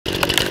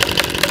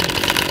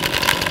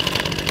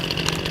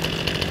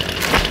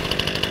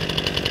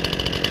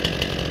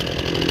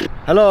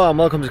Hello and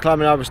welcome to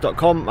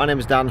climbingarborist.com. My name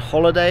is Dan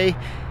Holiday.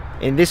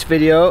 In this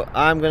video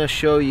I'm going to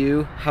show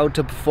you how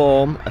to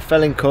perform a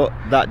felling cut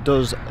that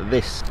does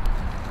this.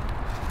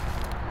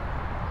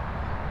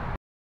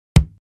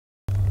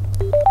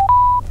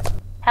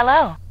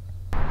 Hello.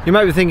 You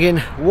might be thinking,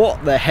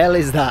 what the hell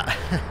is that?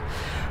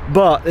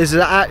 But this has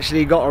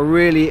actually got a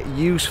really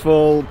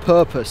useful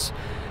purpose.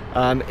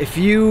 If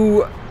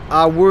you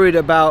are worried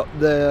about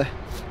the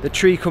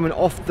tree coming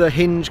off the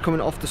hinge, coming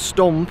off the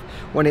stump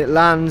when it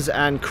lands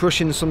and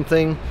crushing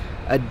something,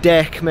 a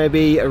deck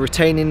maybe, a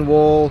retaining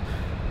wall,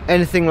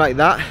 anything like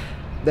that,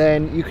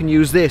 then you can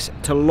use this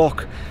to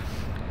lock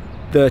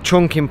the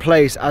trunk in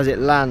place as it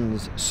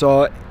lands.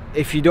 So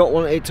if you don't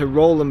want it to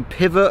roll and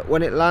pivot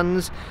when it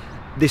lands,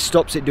 this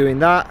stops it doing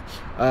that.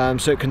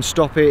 So it can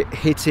stop it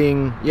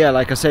hitting,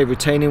 like I say,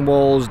 retaining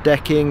walls,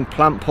 decking,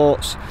 plant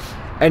pots,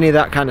 any of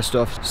that kind of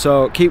stuff.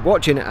 So keep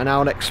watching and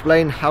I'll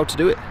explain how to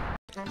do it.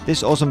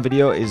 This awesome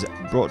video is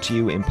brought to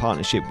you in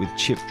partnership with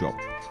ChipDrop.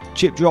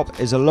 ChipDrop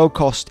is a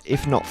low-cost,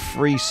 if not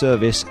free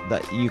service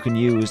that you can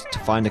use to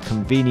find a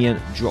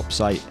convenient drop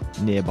site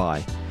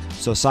nearby.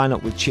 So sign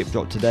up with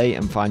ChipDrop today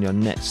and find your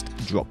next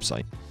drop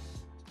site.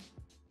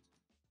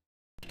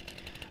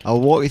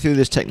 I'll walk you through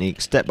this technique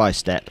step by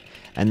step,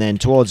 and then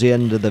towards the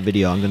end of the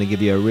video I'm going to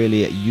give you a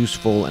really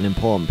useful and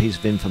important piece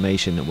of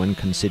information when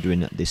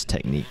considering this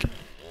technique.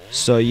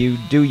 So you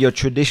do your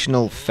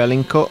traditional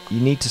felling cut. You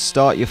need to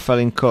start your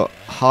felling cut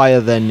higher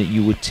than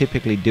you would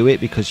typically do it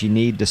because you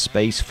need the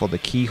space for the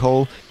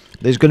keyhole.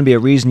 There's going to be a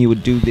reason you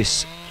would do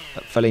this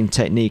felling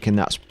technique, and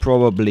that's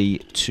probably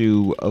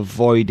to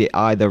avoid it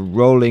either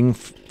rolling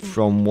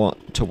from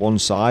one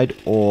side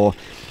or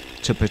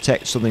to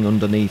protect something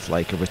underneath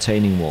like a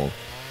retaining wall.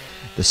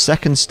 The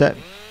second step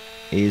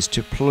is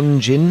to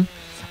plunge in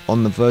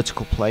on the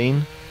vertical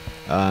plane,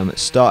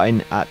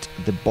 starting at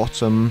the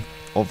bottom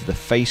of the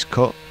face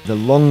cut. The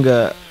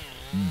longer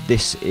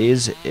this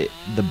is,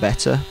 the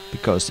better,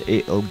 because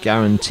it'll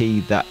guarantee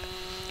that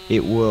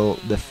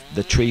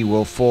the tree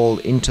will fall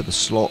into the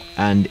slot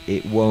and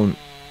it won't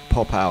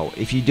pop out.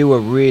 If you do a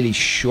really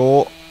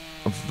short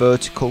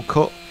vertical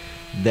cut,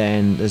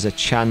 then there's a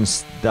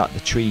chance that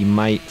the tree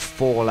might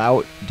fall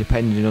out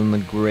depending on the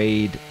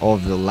grade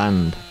of the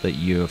land that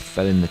you're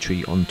felling the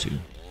tree onto.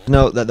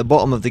 Note that the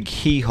bottom of the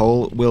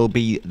keyhole will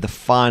be the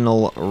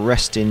final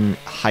resting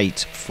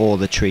height for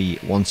the tree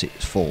once it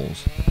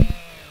falls.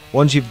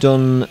 Once you've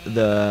done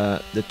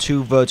the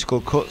two vertical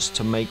cuts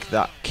to make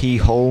that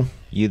keyhole,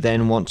 you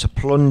then want to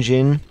plunge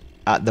in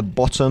at the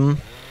bottom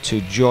to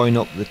join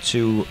up the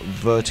two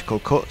vertical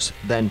cuts,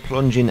 then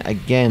plunge in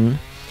again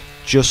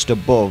just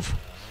above.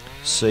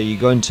 So you're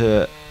going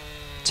to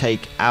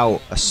take out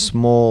a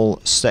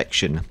small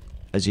section,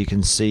 as you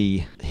can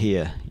see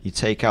here. You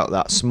take out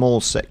that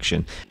small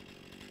section,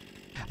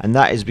 and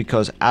that is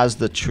because as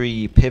the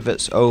tree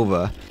pivots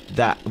over,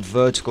 that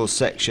vertical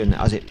section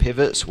as it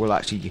pivots will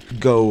actually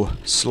go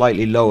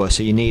slightly lower,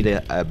 so you need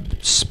a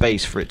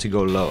space for it to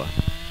go lower.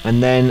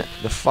 And then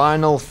the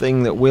final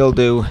thing that we'll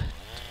do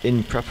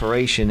in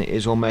preparation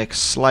is we'll make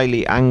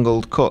slightly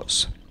angled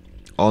cuts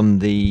on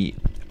the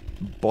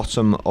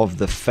bottom of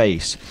the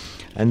face,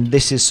 and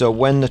this is so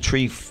when the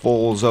tree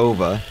falls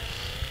over,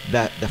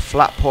 that the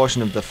flat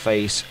portion of the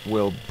face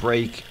will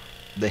break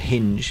the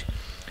hinge,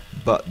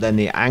 but then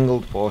the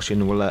angled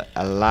portion will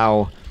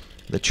allow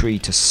the tree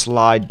to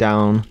slide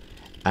down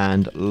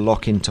and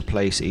lock into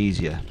place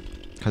easier.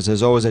 Because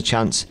there's always a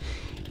chance,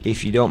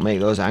 if you don't make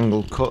those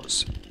angled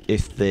cuts,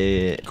 if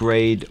the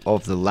grade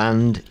of the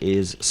land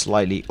is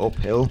slightly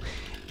uphill,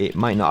 it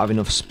might not have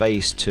enough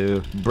space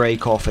to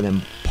break off and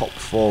then pop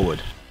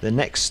forward. The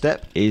next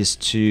step is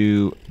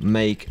to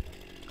make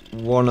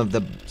one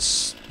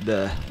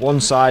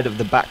side of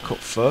the back cut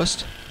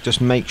first.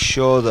 Just make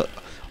sure that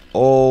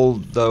all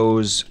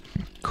those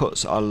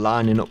cuts are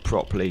lining up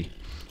properly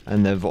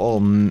and they've all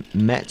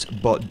met,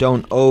 but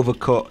don't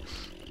overcut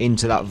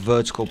into that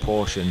vertical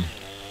portion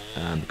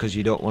because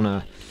you don't want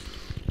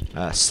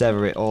to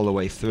sever it all the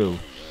way through.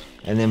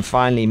 And then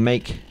finally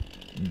make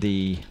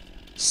the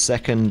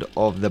second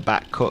of the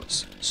back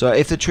cuts. So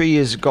if the tree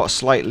has got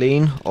slight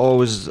lean,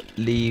 always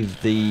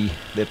leave the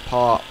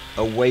part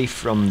away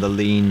from the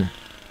lean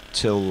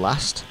till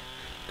last,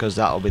 because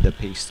that'll be the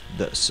piece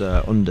that's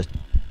under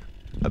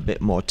a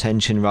bit more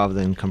tension rather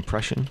than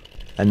compression.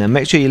 And then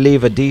make sure you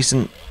leave a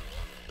decent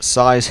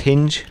size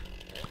hinge,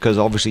 because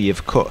obviously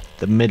you've cut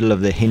the middle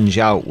of the hinge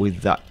out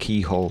with that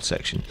keyhole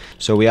section.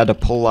 So we had a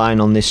pull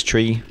line on this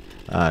tree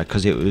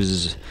because it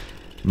was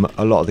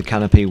a lot of the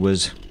canopy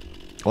was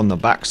on the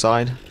back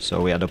side,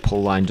 so we had a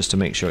pull line just to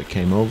make sure it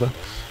came over.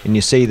 And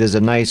you see there's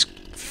a nice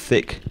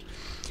thick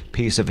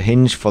piece of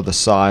hinge for the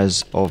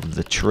size of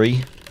the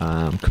tree,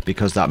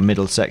 because that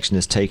middle section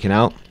is taken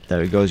out.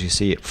 There it goes, you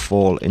see it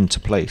fall into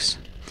place.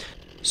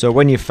 So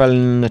when you're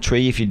felling a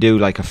tree, if you do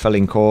like a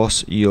felling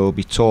course, you'll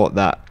be taught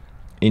that,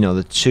 you know,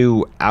 the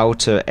two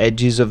outer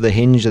edges of the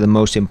hinge are the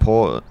most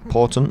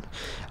important,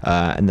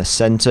 and the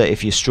center,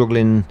 if it's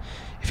struggling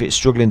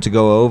to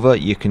go over,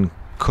 you can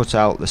cut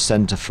out the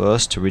center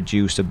first to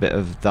reduce a bit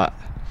of that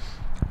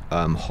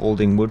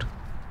holding wood.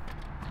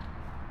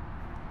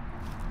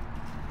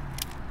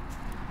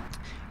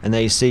 And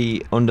there you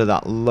see under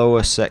that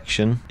lower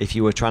section, if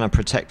you were trying to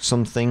protect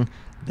something,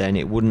 then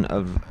it wouldn't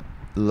have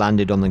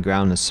landed on the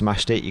ground and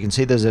smashed it. You can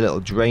see there's a little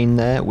drain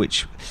there,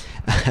 which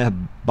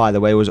by the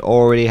way was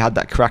already had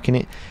that crack in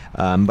it,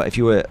 but if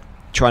you were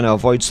trying to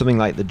avoid something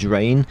like the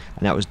drain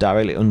and that was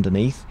directly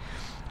underneath,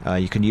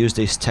 you can use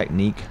this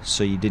technique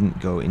so you didn't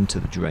go into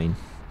the drain.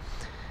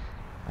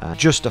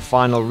 Just a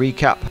final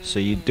recap. So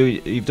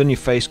you've done your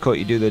face cut,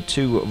 you do the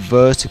 2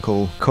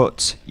 vertical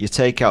cuts, you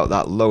take out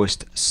that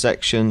lowest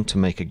section to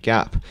make a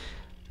gap,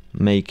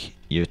 make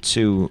your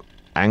 2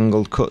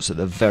 angled cuts at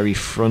the very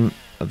front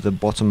of the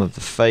bottom of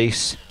the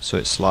face so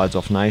it slides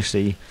off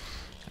nicely,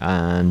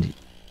 and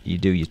you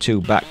do your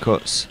 2 back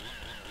cuts,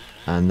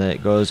 and there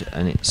it goes,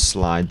 and it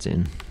slides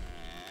in.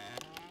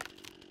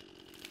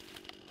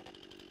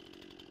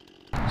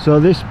 So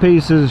this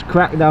piece is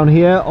cracked down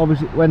here,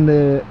 obviously when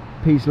the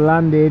piece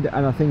landed,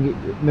 and I think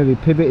it maybe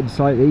pivoted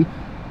slightly,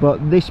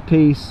 but this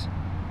piece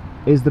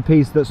is the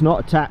piece that's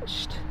not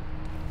attached.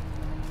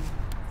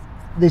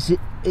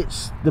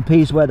 It's the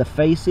piece where the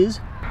face is.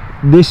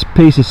 This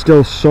piece is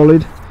still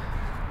solid,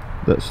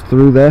 that's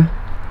through there.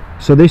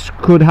 So this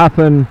could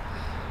happen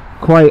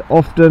quite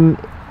often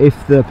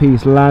if the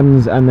piece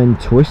lands and then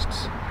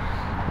twists,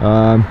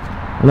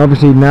 and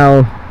obviously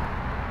now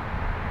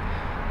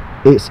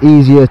it's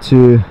easier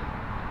to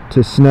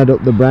sned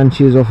up the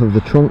branches off of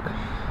the trunk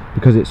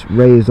because it's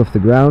raised off the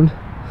ground.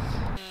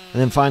 And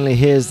then finally,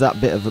 here's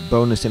that bit of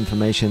bonus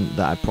information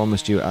that I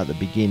promised you at the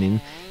beginning.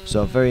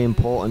 So very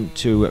important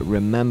to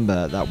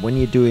remember that when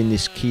you're doing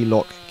this key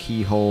lock,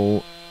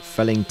 keyhole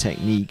felling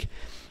technique,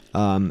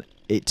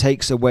 it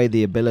takes away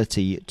the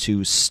ability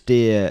to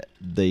steer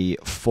the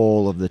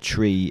fall of the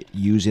tree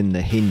using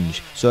the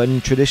hinge. So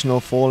in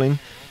traditional falling,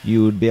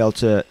 you would be able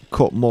to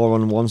cut more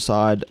on one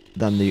side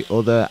than the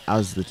other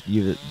as the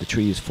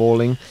tree is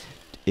falling,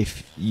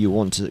 if you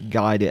want to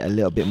guide it a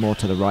little bit more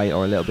to the right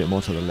or a little bit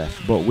more to the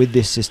left. But with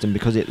this system,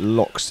 because it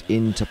locks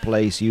into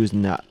place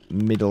using that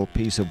middle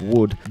piece of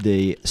wood,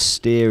 the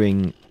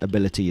steering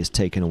ability is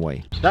taken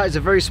away. That is a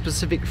very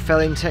specific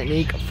felling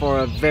technique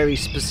for a very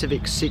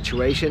specific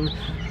situation,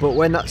 but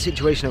when that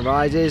situation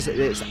arises,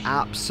 it's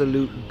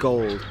absolute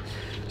gold.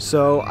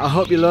 So I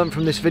hope you learned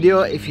from this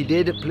video. If you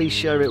did, please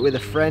share it with a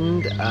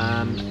friend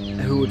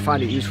who would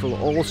find it useful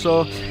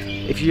also.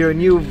 If you're a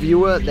new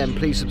viewer, then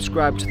please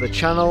subscribe to the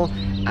channel,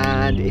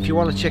 and if you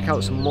want to check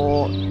out some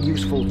more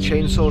useful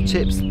chainsaw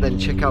tips, then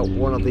check out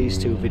one of these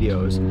 2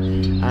 videos.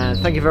 And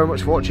thank you very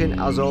much for watching.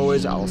 As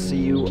always, I'll see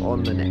you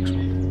on the next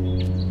one.